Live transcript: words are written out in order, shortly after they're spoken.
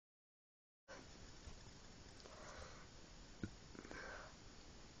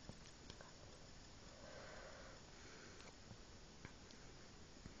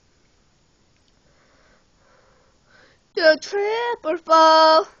to trip or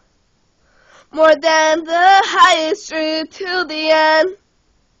fall, more than the highest trip to the end.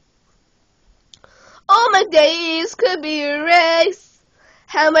 All my days could be erased.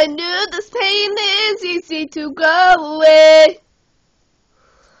 How I knew this pain is easy to go away.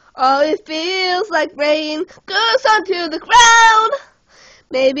 Oh, it feels like rain goes onto the ground.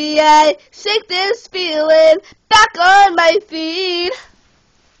 Maybe I shake this feeling back on my feet.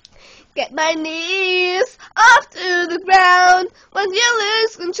 Get my knees off to the ground. When you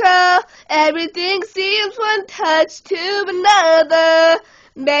lose control, everything seems one touch to another.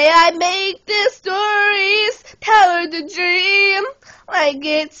 May I make these stories tell the dream like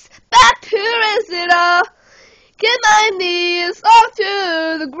it's back to rest it all. Get my knees off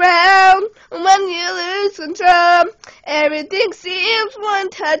to the ground. When you lose control, everything seems one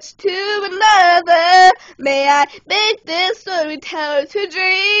touch to another. May I make this storyteller to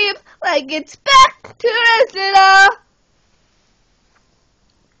dream like it's back to rest it all.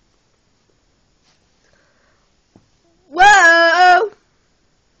 Whoa!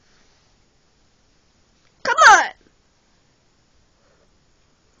 Come on!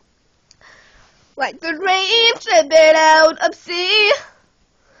 Like the rain dripping out of sea,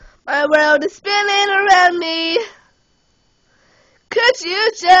 my world is spinning around me. Could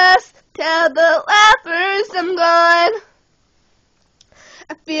you just tell the laughers I'm gone?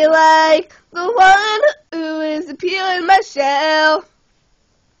 I feel like the one who is appealing my shell.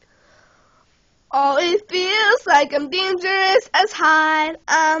 Oh, it feels like I'm dangerous as high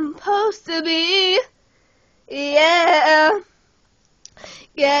I'm supposed to be. Yeah.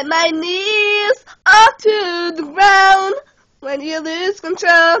 Get my knees off to the ground. When you lose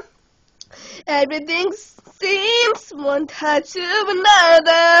control, everything seems one touch to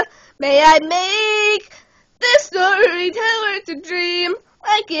another. May I make this storyteller to dream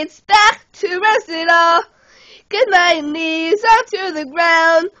like it's back to rest it all. Get my knees off to the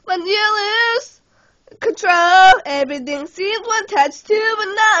ground. When you lose control, everything seems one touch to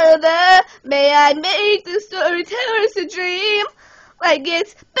another. May I make the storyteller to dream like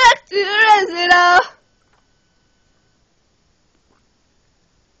it's back to rest it all.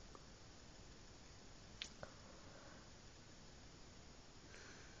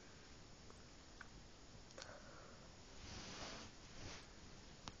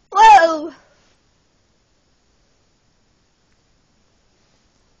 Whoa!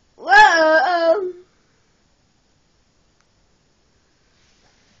 Whoa!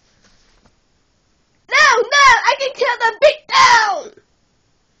 No, I can kill the beat down!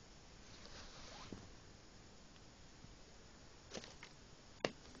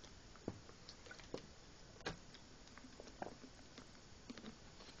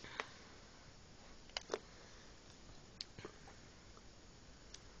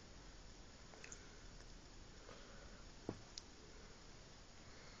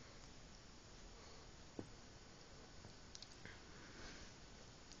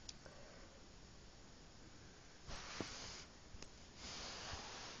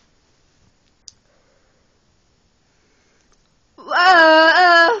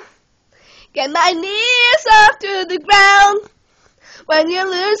 Whoa! Get my knees off to the ground. When you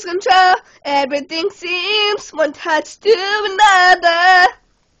lose control, everything seems one touch to another.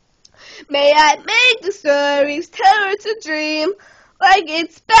 May I make the stories tell her to dream like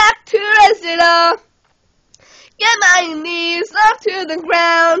it's back to rest it all. Get my knees off to the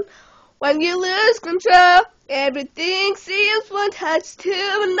ground. When you lose control, everything seems one touch to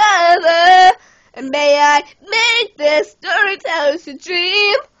another. And may I make this storyteller to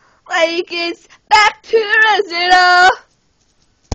dream like it's back to rest it all.